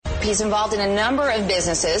He's involved in a number of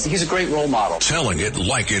businesses. He's a great role model. Telling it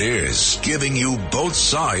like it is, giving you both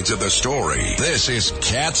sides of the story. This is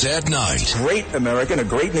Cats at Night. Great American, a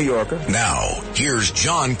great New Yorker. Now, here's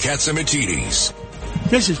John Catsimatidis.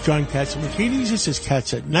 This is John Catsimatidis. This is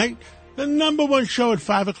Cats at Night, the number one show at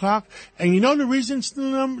 5 o'clock. And you know the reason it's the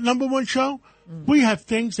number one show? We have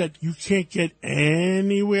things that you can't get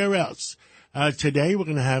anywhere else. Today we're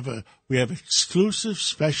going to have we have exclusive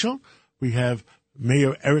special. We have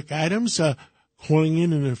Mayor Eric Adams calling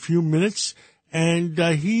in a few minutes, and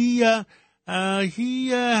he is going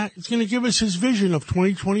to give us his vision of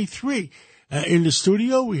 2023. In the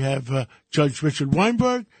studio we have Judge Richard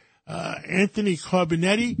Weinberg, Anthony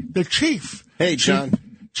Carbonetti, the chief. Hey, John.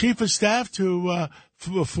 Chief of staff to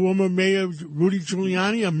former Mayor Rudy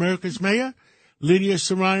Giuliani, America's mayor. Lydia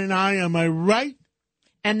Saran and I, am I right?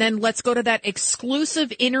 And then let's go to that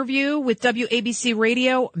exclusive interview with WABC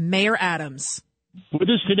Radio, Mayor Adams. With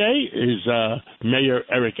us today is Mayor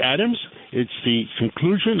Eric Adams. It's the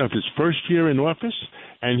conclusion of his first year in office,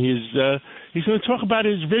 and he's going to talk about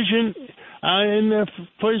his vision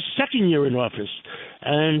for his second year in office.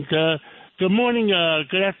 And good morning,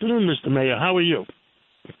 good afternoon, Mr. Mayor. How are you?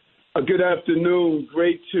 Good afternoon.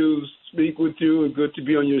 Great to speak with you and good to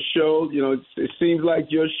be on your show. You know, it seems like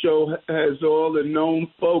your show has all the known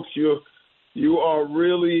folks. You are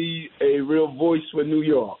really a real voice for New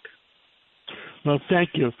York. Well, thank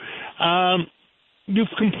you. You've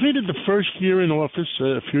completed the first year in office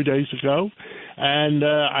a few days ago, and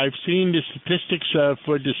I've seen the statistics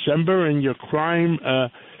for December, and your crime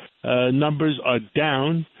numbers are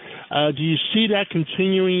down. Do you see that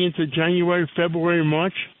continuing into January, February,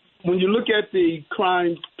 March? When you look at the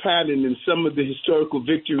crime pattern and some of the historical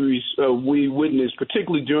victories we witnessed,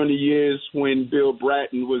 particularly during the years when Bill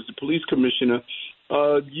Bratton was the police commissioner,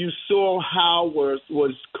 you saw how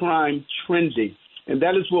was crime trending. And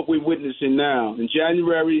that is what we're witnessing now. In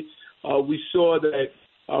January, we saw that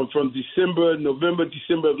from November,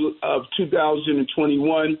 December of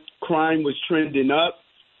 2021, crime was trending up.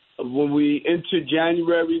 When we entered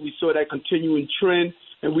January, we saw that continuing trend.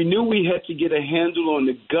 And we knew we had to get a handle on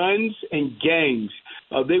the guns and gangs.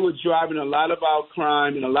 They were driving a lot of our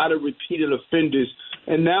crime and a lot of repeated offenders.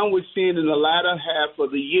 And now we're seeing in the latter half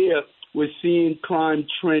of the year, we're seeing crime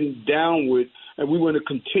trend downward. And we want to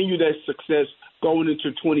continue that success going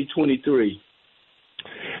into 2023.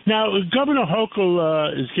 Now, Governor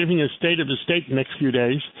Hochul is giving a state of the state the next few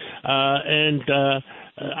days.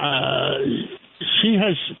 She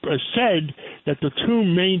has said that the two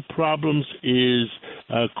main problems is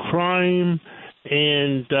crime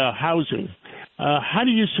and housing. How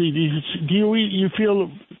do you see these? Do you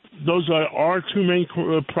feel those are our two main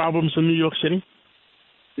problems in New York City?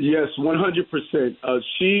 Yes, 100%.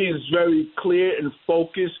 She is very clear and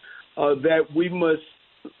focused that we must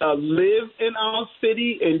live in our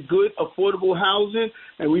city in good, affordable housing,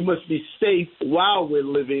 and we must be safe while we're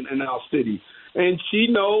living in our city. And she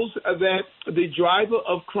knows that the driver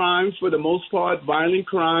of crimes, for the most part, violent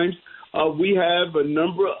crimes, we have a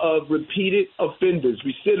number of repeated offenders,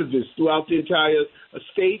 recidivists throughout the entire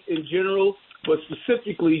state in general, but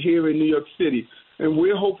specifically here in New York City. And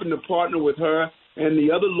we're hoping to partner with her and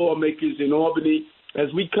the other lawmakers in Albany as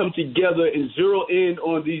we come together and zero in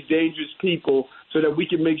on these dangerous people so that we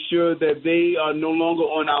can make sure that they are no longer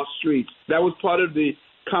on our streets. That was part of the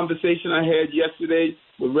conversation I had yesterday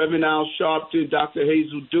with Reverend Al Sharpton, Dr.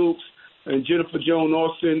 Hazel Dukes, and Jennifer Joan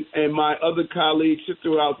Austin, and my other colleagues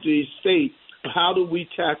throughout the state. How do we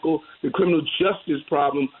tackle the criminal justice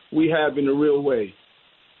problem we have in a real way?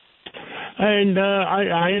 And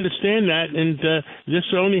I understand that, and this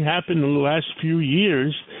only happened in the last few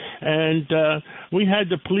years. And we had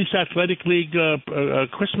the Police Athletic League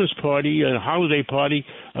Christmas party, a holiday party,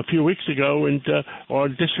 a few weeks ago, and our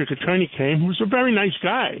district attorney came, who was a very nice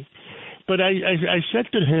guy. But I said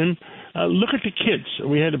to him, look at the kids.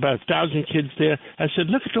 We had about 1,000 kids there. I said,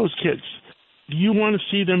 look at those kids. Do you want to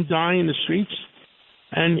see them die in the streets?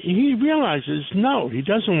 And he realizes, no, he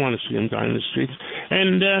doesn't want to see them die in the streets.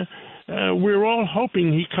 And we're all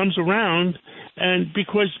hoping he comes around, and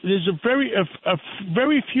because there's a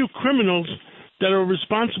very few criminals that are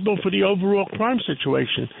responsible for the overall crime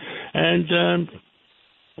situation. And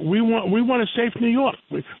we want a safe New York.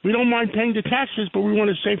 We don't mind paying the taxes, but we want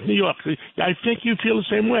a safe New York. I think you feel the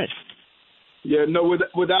same way. Yeah, no,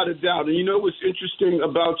 without a doubt. And you know what's interesting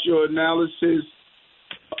about your analysis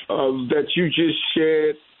that you just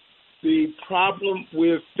shared? The problem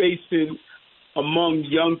we're facing among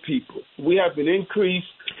young people. We have an increase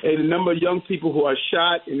in the number of young people who are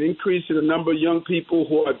shot, an increase in the number of young people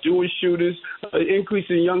who are doing shootings, an increase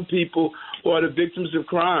in young people who are the victims of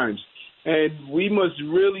crimes. And we must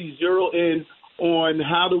really zero in on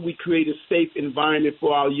how do we create a safe environment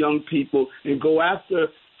for our young people and go after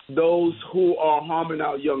those who are harming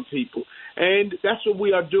our young people. And that's what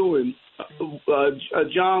we are doing.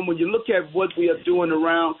 John, when you look at what we are doing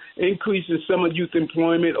around increasing summer youth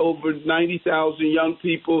employment, over 90,000 young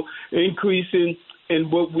people, increasing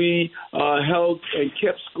in what we held and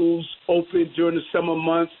kept schools open during the summer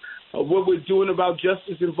months, what we're doing about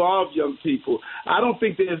justice-involved young people. I don't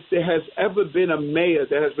think there has ever been a mayor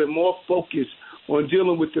that has been more focused on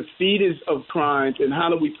dealing with the feeders of crimes and how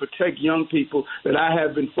do we protect young people that I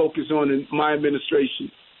have been focused on in my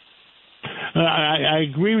administration. I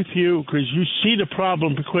agree with you because you see the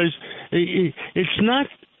problem because it's not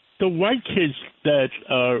the white kids that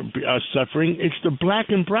are suffering. It's the black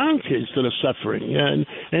and brown kids that are suffering,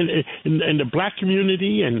 and the black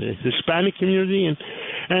community and the Hispanic community.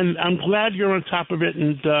 And I'm glad you're on top of it,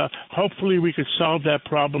 and hopefully we could solve that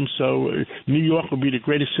problem so New York will be the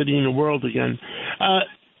greatest city in the world again.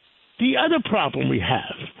 The other problem we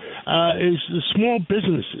have is the small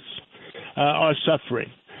businesses are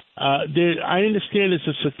suffering. I understand there's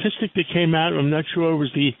a statistic that came out. I'm not sure it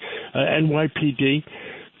was the NYPD.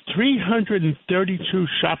 332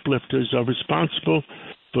 shoplifters are responsible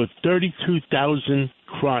for 32,000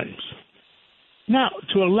 crimes. Now,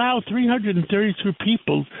 to allow 332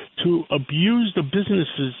 people to abuse the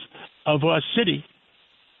businesses of our city,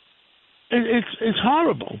 it's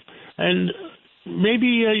horrible. And maybe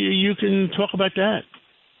you can talk about that.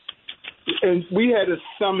 And we had a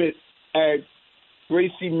summit at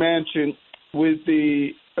Gracie Mansion with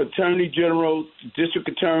the Attorney General, district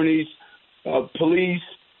attorneys, police,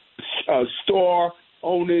 store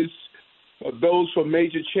owners, those from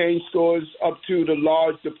major chain stores up to the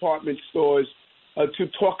large department stores to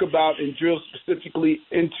talk about and drill specifically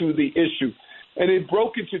into the issue. And it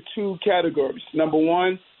broke into two categories. Number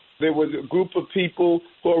one, there was a group of people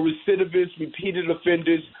who are recidivists, repeated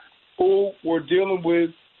offenders, who were dealing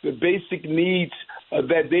with the basic needs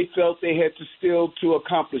that they felt they had to steal to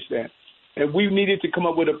accomplish that. And we needed to come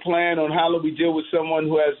up with a plan on how do we deal with someone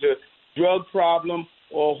who has a drug problem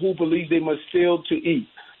or who believes they must steal to eat.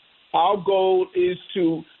 Our goal is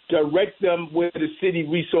to direct them where the city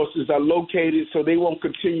resources are located so they won't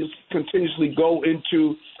continuously go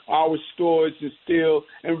into our stores and steal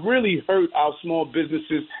and really hurt our small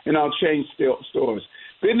businesses and our chain stores.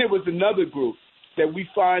 Then there was another group that we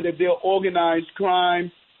find that they're organized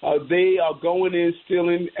crime. They are going in,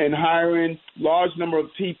 stealing, and hiring large number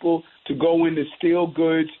of people to go in to steal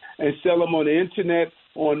goods and sell them on the internet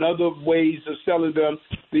or in other ways of selling them.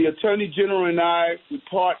 The Attorney General and I, we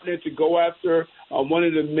partnered to go after one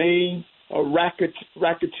of the main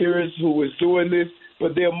racketeers who was doing this,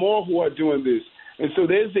 but there are more who are doing this. And so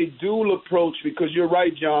there's a dual approach because you're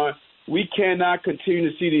right, John. We cannot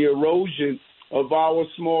continue to see the erosion of our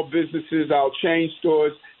small businesses, our chain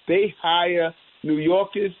stores. They hire New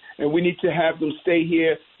Yorkers, and we need to have them stay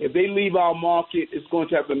here. If they leave our market, it's going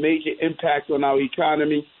to have a major impact on our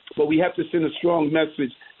economy. But we have to send a strong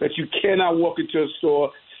message that you cannot walk into a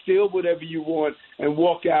store, steal whatever you want, and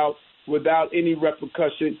walk out without any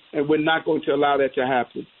repercussion, and we're not going to allow that to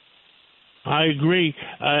happen. I agree.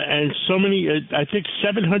 And so many, I think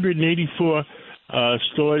 784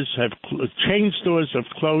 chain stores have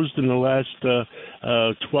closed in the last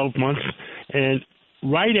 12 months, and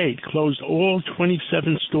Rite Aid closed all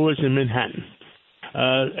 27 stores in Manhattan.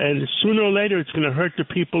 And sooner or later, it's going to hurt the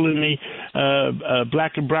people in the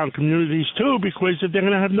black and brown communities, too, because they're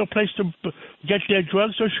going to have no place to get their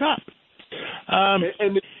drugs or shop.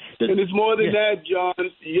 And it's more than that, John.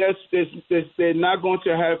 Yes, they're not going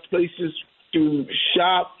to have places to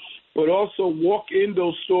shop, but also walk in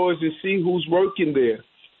those stores and see who's working there.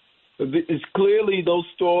 It's clearly those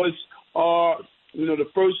stores are the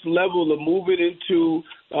first level of moving into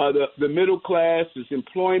the middle class. Is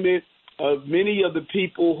employment. Many of the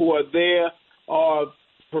people who are there are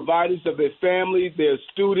providers of their family, they're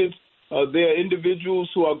students, they're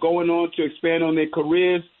individuals who are going on to expand on their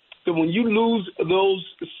careers. So when you lose those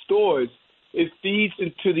stores, it feeds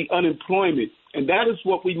into the unemployment. And that is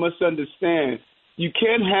what we must understand. You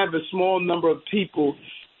can't have a small number of people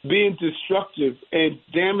being destructive and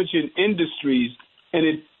damaging industries,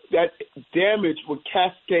 and that damage will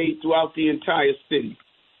cascade throughout the entire city.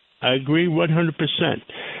 I agree 100%.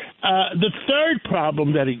 The third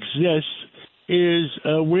problem that exists is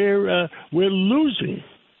we're losing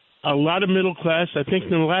a lot of middle class. I think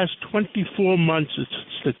in the last 24 months,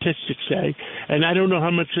 statistics say, and I don't know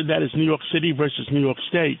how much of that is New York City versus New York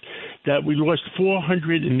State, that we lost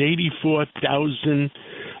 484,000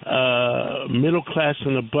 middle class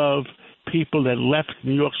and above people that left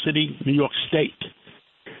New York City, New York State.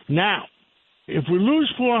 Now, if we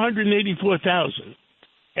lose 484,000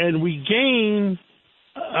 and we gain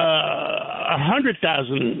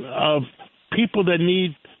 100,000 of people that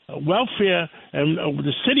need welfare, and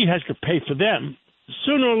the city has to pay for them,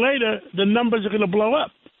 sooner or later, the numbers are going to blow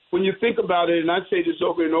up. When you think about it, and I say this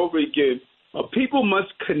over and over again, people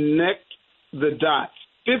must connect the dots.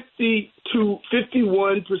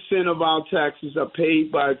 51% of our taxes are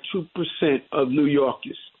paid by 2% of New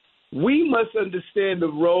Yorkers. We must understand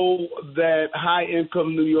the role that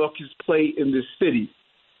high-income New Yorkers play in this city.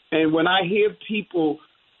 And when I hear people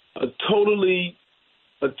totally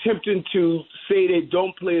attempting to say they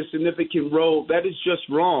don't play a significant role, that is just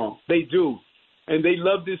wrong. They do. And they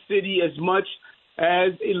love this city as much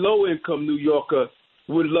as a low-income New Yorker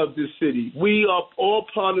would love this city. We are all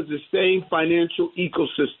part of the same financial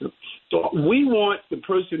ecosystem. So we want the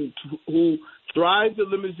person who drives the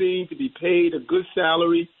limousine to be paid a good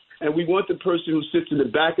salary, and we want the person who sits in the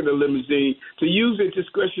back of the limousine to use their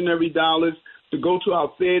discretionary dollars to go to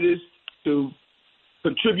our theaters, to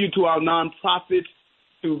contribute to our nonprofits,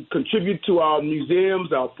 to contribute to our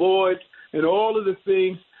museums, our boards, and all of the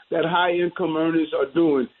things that high-income earners are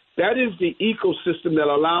doing. That is the ecosystem that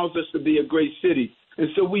allows us to be a great city. And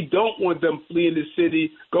so we don't want them fleeing the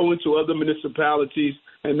city, going to other municipalities.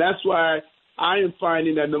 And that's why I am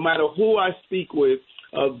finding that no matter who I speak with,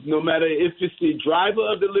 no matter if it's the driver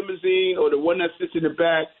of the limousine or the one that sits in the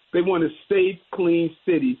back, they want a safe, clean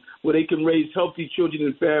city where they can raise healthy children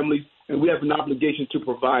and families, and we have an obligation to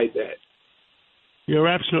provide that. You're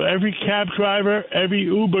absolutely. Every cab driver, every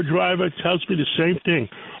Uber driver tells me the same thing.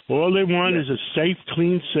 All they want is a safe,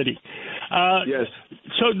 clean city. Yes.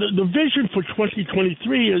 So the vision for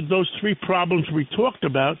 2023 is those three problems we talked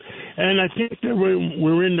about, and I think that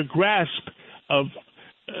we're in the grasp of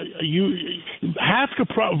half the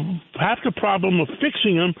problem of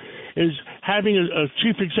fixing them is having a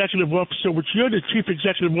chief executive officer, which you're the chief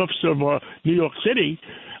executive officer of New York City,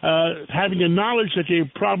 having the knowledge that the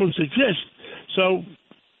problems exist. So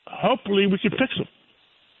hopefully we can fix them.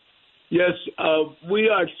 Yes, we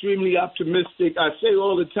are extremely optimistic. I say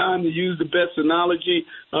all the time, to use the best analogy,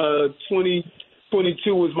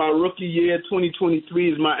 2022 was my rookie year.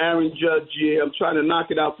 2023 is my Aaron Judge year. I'm trying to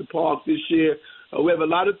knock it out the park this year. We have a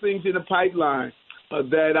lot of things in the pipeline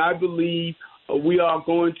that I believe we are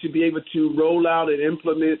going to be able to roll out and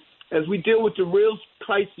implement as we deal with the real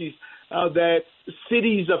crises that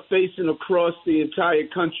cities are facing across the entire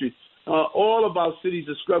country. All of our cities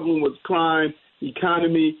are struggling with crime,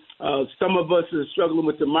 economy. Some of us are struggling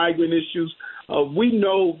with the migrant issues. We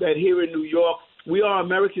know that here in New York, we are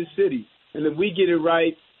American city. And if we get it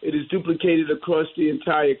right, it is duplicated across the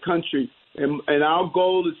entire country. And our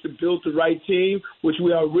goal is to build the right team, which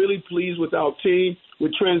we are really pleased with our team.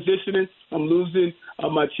 We're transitioning. I'm losing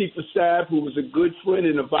my chief of staff, who was a good friend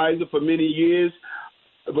and advisor for many years.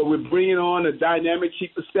 But we're bringing on a dynamic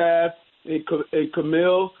chief of staff, and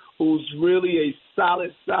Camille, who's really a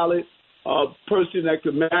solid person that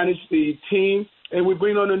can manage the team. And we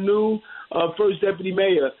bring on a new first deputy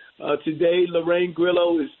mayor. Today, Lorraine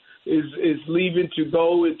Grillo is leaving to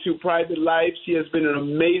go into private life. She has been an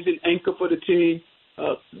amazing anchor for the team.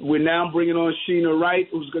 We're now bringing on Sheena Wright,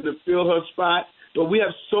 who's going to fill her spot. But we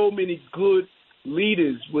have so many good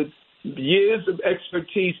leaders with years of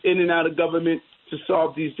expertise in and out of government to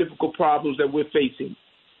solve these difficult problems that we're facing.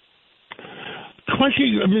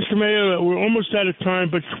 Mr. Mayor, we're almost out of time,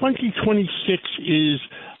 but 2026 is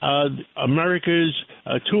America's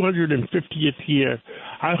 250th year.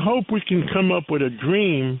 I hope we can come up with a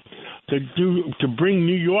dream to bring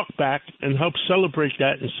New York back and help celebrate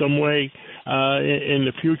that in some way in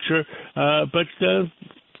the future. But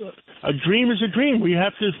a dream is a dream. We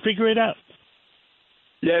have to figure it out.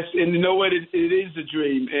 Yes, and you know what? It is a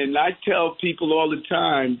dream. And I tell people all the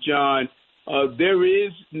time, John, there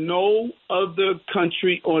is no other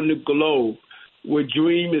country on the globe where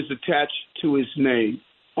dream is attached to its name.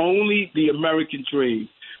 Only the American dream.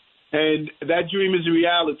 And that dream is a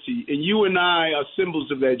reality. And you and I are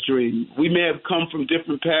symbols of that dream. We may have come from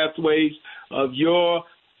different pathways of your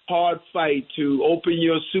hard fight to open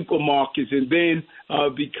your supermarkets and then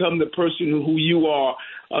become the person who you are.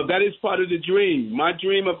 That is part of the dream. My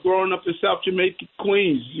dream of growing up in South Jamaica,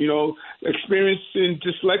 Queens, experiencing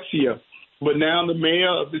dyslexia, but now the mayor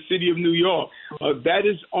of the city of New York. That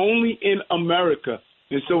is only in America.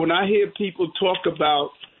 And so when I hear people talk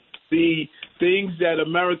about the things that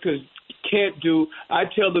America can't do, I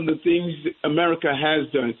tell them the things America has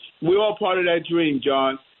done. We're all part of that dream,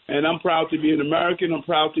 John. And I'm proud to be an American. I'm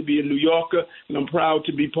proud to be a New Yorker. And I'm proud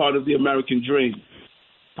to be part of the American dream.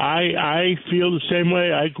 I feel the same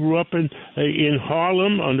way. I grew up in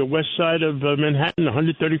Harlem on the west side of Manhattan,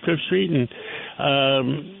 135th Street,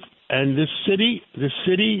 and this city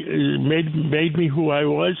made me who I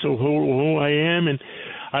was, or who I am, and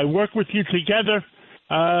I work with you together.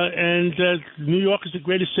 And New York is the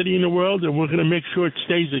greatest city in the world, and we're going to make sure it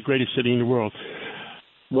stays the greatest city in the world.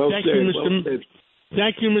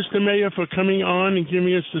 Thank you, Mr. Mayor, for coming on and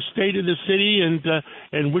giving us the state of the city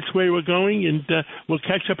and which way we're going, and we'll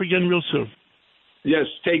catch up again real soon. Yes,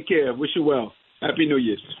 take care. Wish you well. Happy New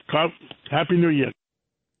Year. Happy New Year.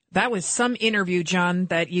 That was some interview, John,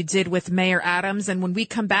 that you did with Mayor Adams. And when we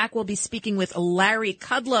come back, we'll be speaking with Larry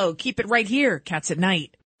Kudlow. Keep it right here, Cats at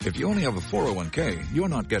Night. If you only have a 401k, you're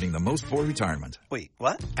not getting the most for retirement. Wait,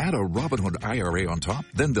 what? Add a Robinhood IRA on top,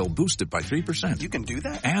 then they'll boost it by 3%. You can do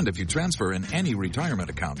that? And if you transfer in any retirement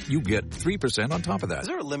account, you get 3% on top of that. Is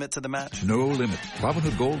there a limit to the match? No limit.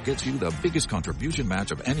 Robinhood Gold gets you the biggest contribution match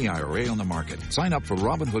of any IRA on the market. Sign up for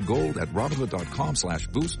Robinhood Gold at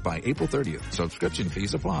Robinhood.com/boost by April 30th. Subscription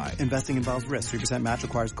fees apply. Investing involves risk. 3% match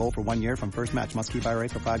requires gold for 1 year from first match. Must keep IRA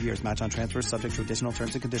for 5 years. Match on transfers subject to additional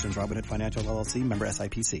terms and conditions. Robinhood Financial LLC, member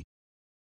SIPC.